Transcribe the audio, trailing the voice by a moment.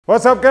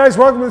What's up, guys?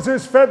 Welcome to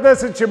Zeus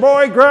Fitness. It's your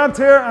boy Grant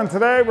here, and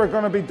today we're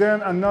going to be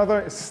doing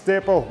another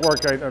staple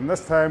workout, and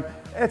this time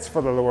it's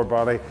for the lower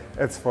body,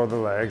 it's for the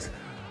legs.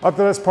 Up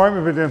to this point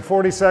we've been doing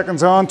 40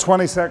 seconds on,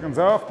 20 seconds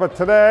off, but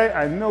today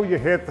I know you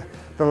hate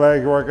the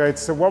leg workouts,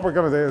 so what we're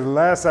going to do is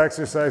less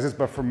exercises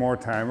but for more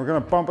time. We're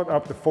going to bump it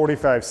up to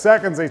 45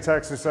 seconds each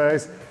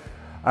exercise,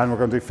 and we're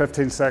going to do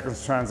 15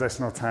 seconds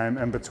transitional time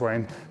in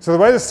between. So the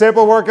way the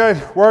staple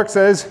workout works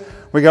is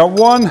we got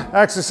one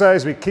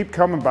exercise we keep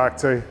coming back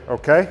to,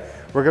 okay?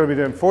 We're going to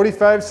be doing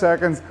 45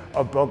 seconds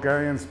of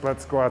Bulgarian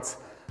split squats.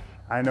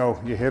 I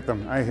know, you hate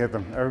them, I hate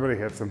them, everybody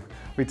hates them.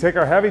 We take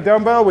our heavy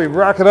dumbbell, we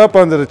rack it up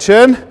under the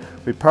chin,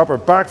 we pop our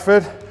back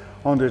foot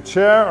onto a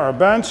chair or a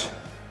bench,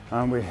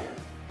 and we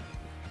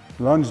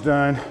lunge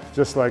down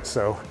just like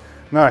so.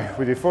 Now,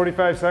 we do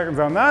 45 seconds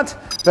on that,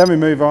 then we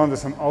move on to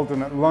some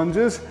alternate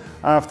lunges.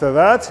 After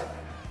that,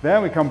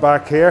 then we come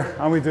back here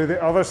and we do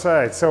the other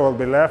side. So it'll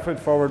be left foot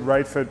forward,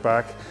 right foot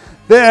back.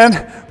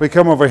 Then we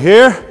come over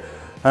here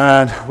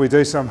and we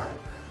take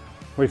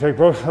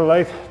both the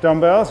light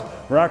dumbbells,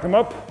 rack them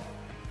up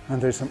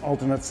and do some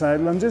alternate side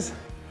lunges.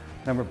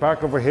 Then we're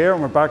back over here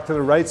and we're back to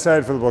the right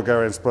side for the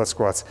Bulgarian split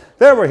squats.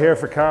 Then we're here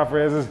for calf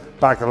raises,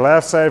 back to the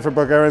left side for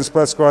Bulgarian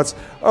split squats.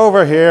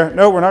 Over here,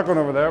 no, we're not going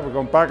over there, we're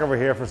going back over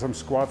here for some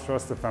squat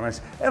thrusts to finish.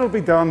 It'll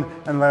be done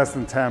in less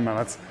than 10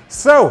 minutes.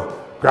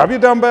 So, grab your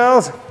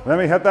dumbbells, let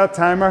me hit that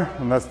timer,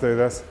 and let's do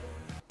this.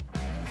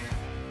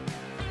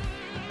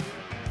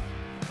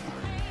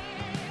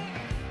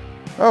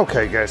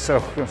 Okay guys, so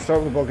we're going to start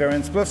with the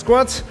Bulgarian split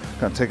squats.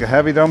 Going to take a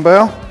heavy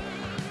dumbbell,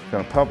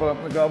 going to pop it up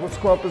in the goblet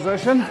squat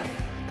position.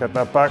 Get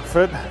that back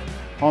foot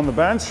on the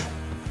bench.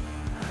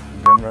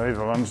 Getting ready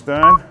to lunge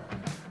down.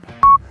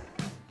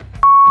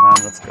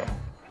 And let's go.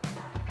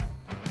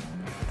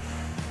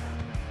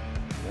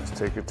 Just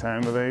take your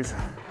time with these.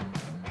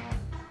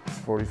 It's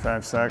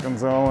 45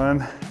 seconds all in.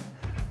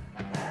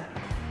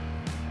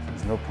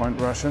 There's no point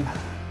rushing.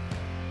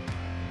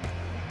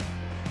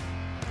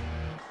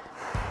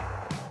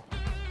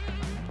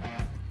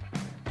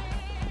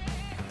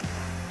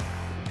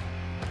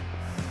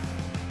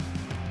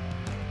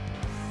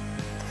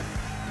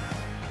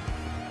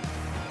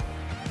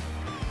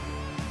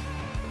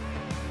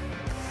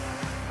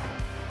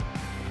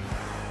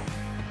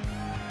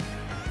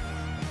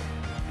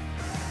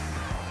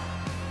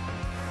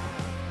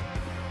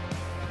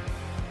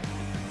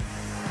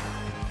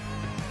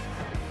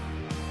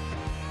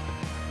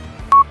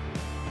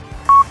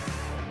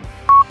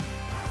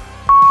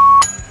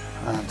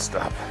 And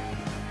stop.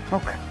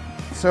 Okay,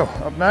 so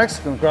up next,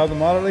 I'm going to grab the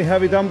moderately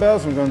heavy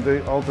dumbbells. I'm going to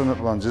do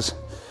alternate lunges.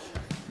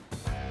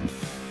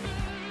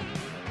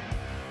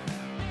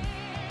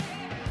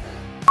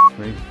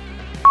 Three,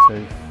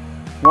 two,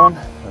 one,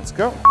 let's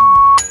go.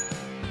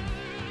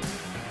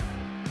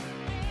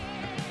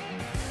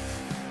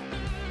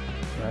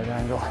 Right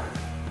angle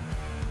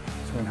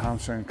between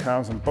hamstring and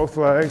calves on both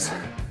legs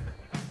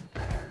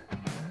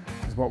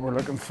is what we're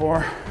looking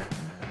for.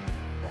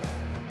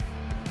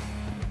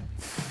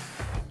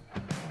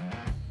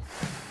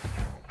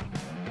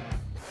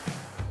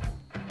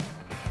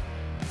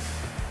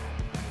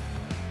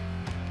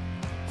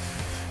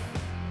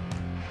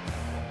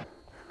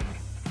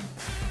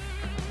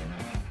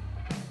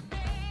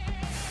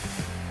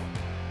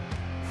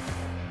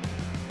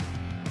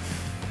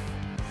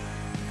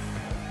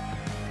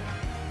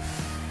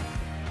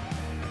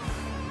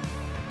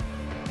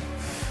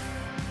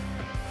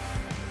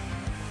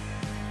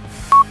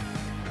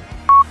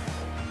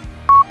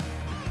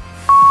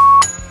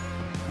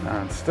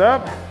 And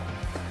stop.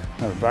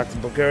 Now we're back to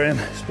Bulgarian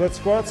split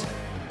squats.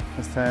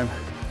 This time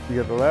you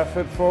get the left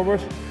foot forward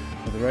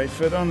with the right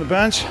foot on the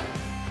bench.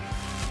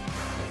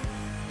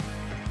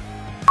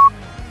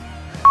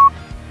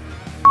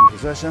 In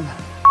position.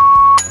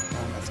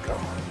 And let's go.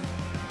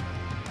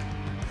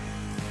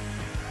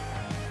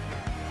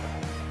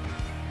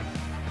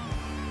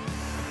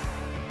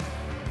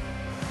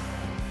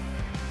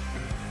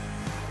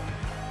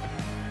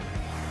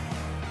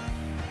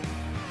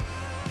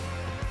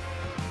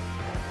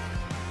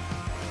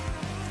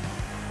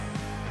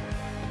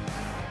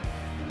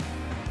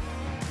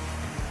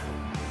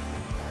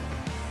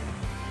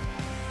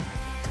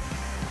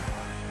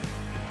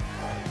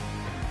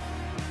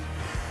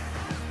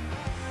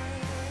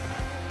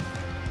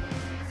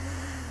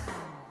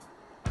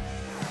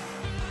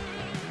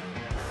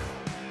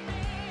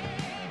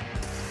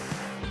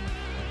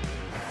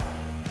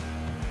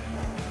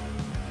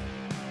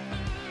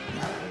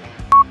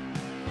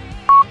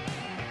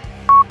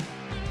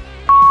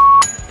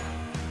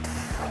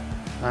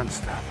 And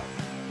stop.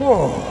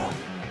 Whoa,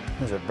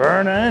 there's a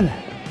burn in.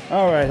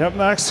 All right, up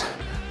next,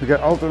 we got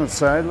alternate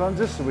side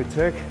lunges. So we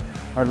take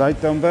our light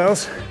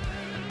dumbbells,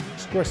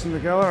 squish them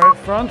together right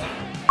front,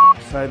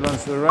 side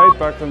lunge to the right,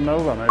 back to the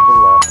middle, and out to the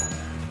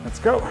left. Let's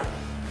go.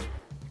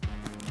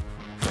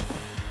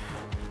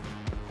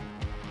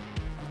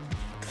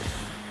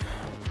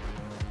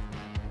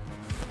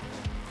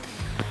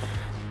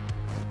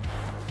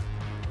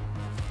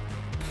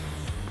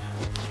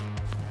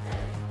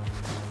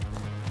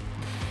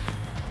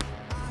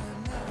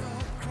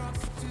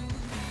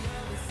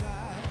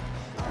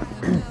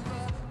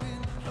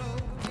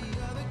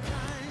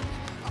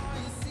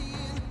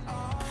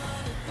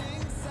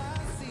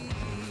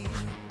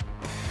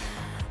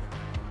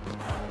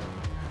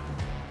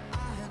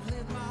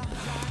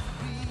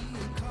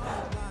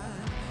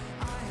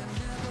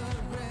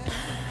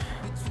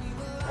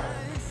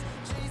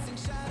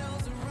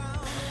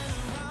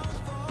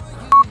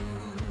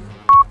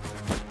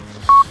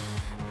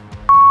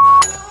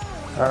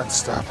 and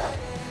stop.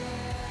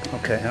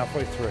 Okay,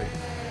 halfway through.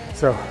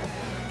 So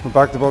we're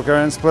back to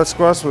Bulgarian split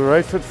squats with the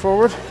right foot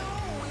forward.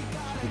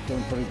 Should be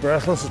feeling pretty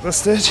breathless at this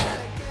stage.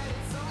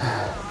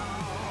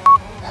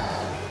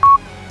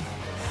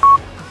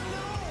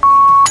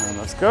 And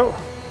let's go.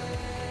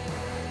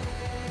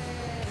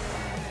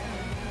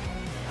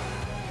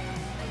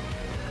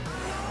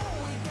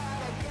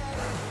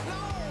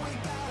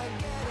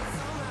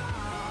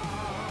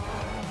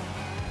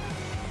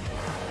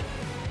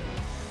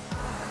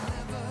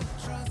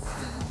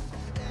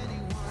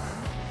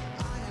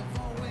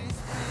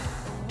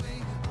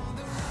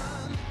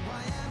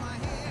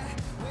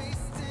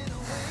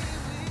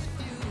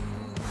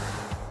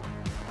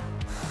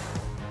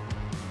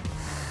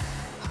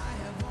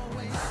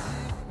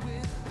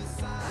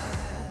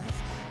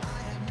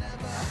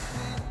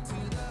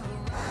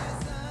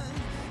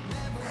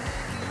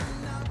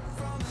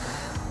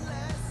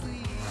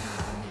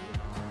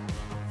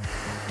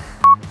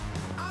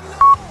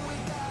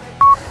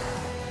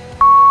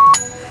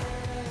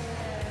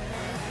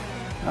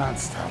 And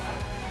stop.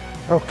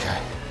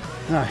 Okay,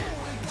 now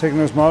taking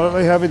those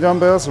moderately heavy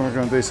dumbbells and we're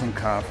going to do some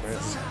calf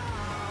raises.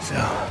 So,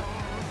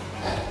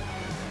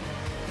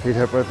 feet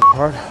hip width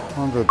apart,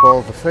 onto the ball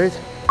of the feet,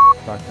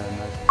 back down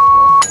nice and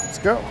slow. Let's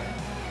go.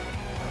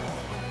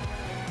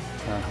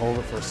 Try and hold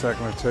it for a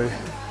second or two,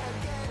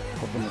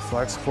 up in the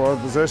flex quad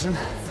position.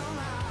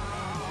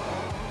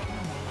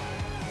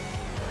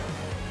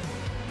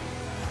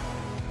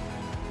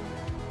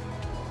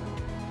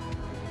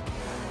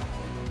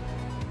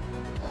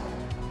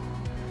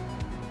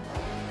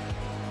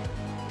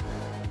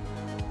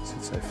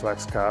 Say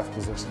flex calf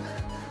position.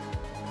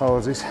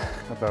 Apologies,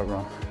 got that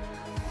wrong.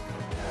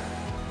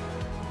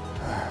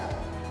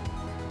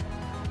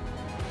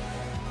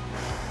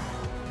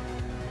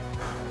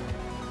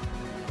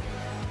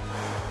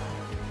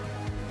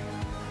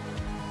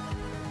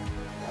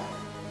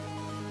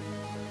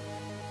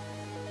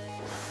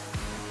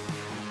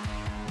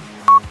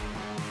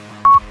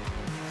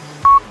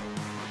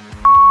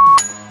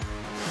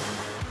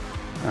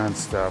 And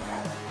stop.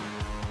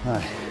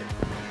 Right.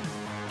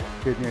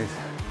 Good news.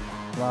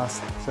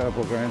 Last set of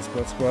Bulgarian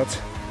split squats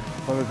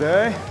for the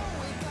day.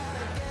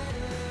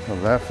 So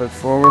left foot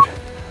forward,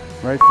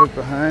 right foot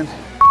behind.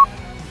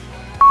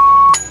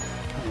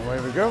 And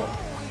away we go.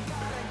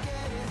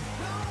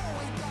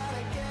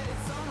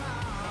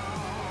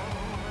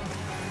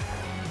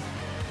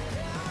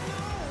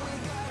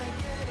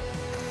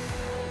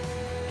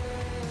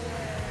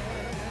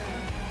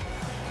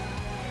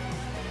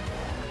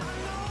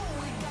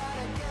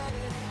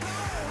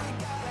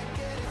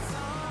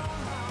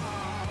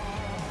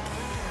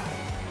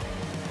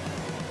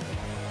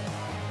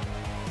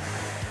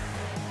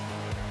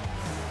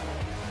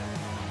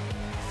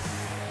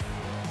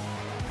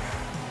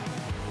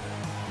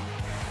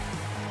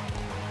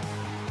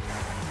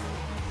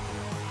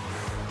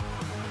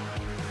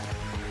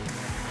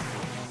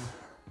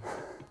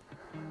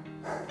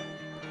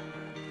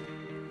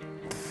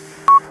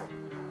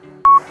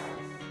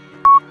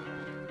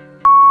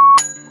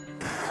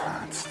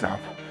 Stop.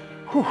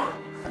 Whew.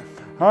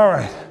 All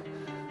right.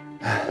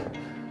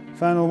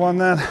 Final one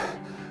then.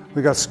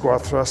 We got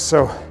squat thrust.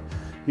 So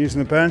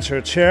using a bench or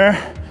a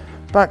chair,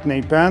 back knee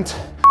bent,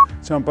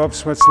 jump up,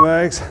 switch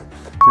legs,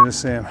 do the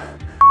same.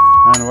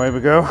 And away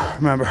we go.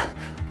 Remember,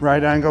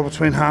 right angle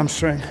between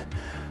hamstring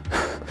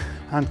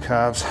and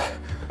calves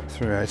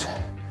throughout.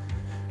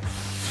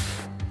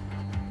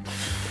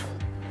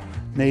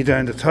 Knee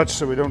down to touch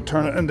so we don't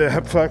turn it into a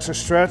hip flexor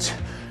stretch.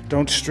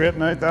 Don't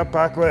straighten out that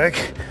back leg.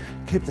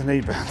 Keep the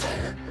knee bent.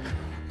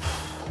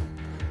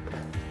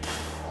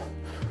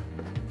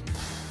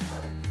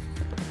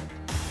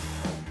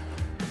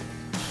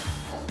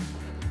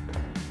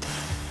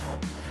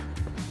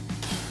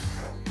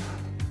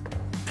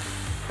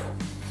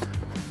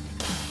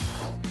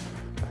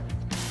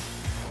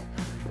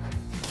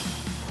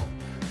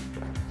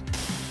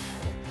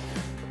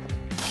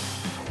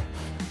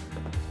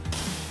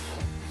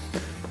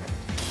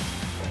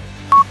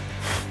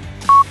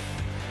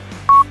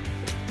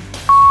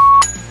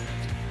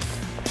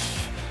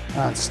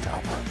 And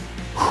stop.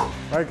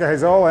 Right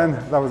guys, all in,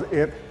 that was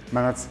 8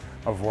 minutes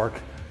of work.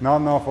 Not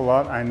an awful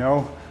lot, I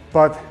know,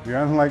 but if you're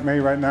anything like me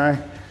right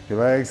now, your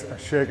legs are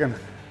shaking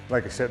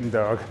like a shitting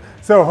dog.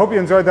 So hope you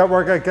enjoyed that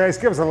workout guys.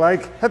 Give us a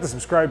like, hit the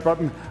subscribe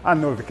button and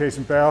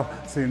notification bell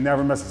so you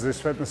never miss a Zeus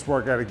Fitness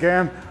workout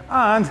again.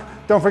 And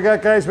don't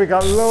forget guys, we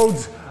got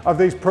loads of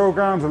these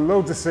programs and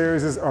loads of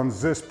series on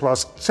Zeus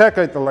Plus. Check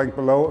out the link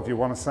below if you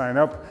want to sign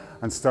up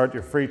and start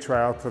your free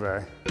trial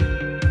today.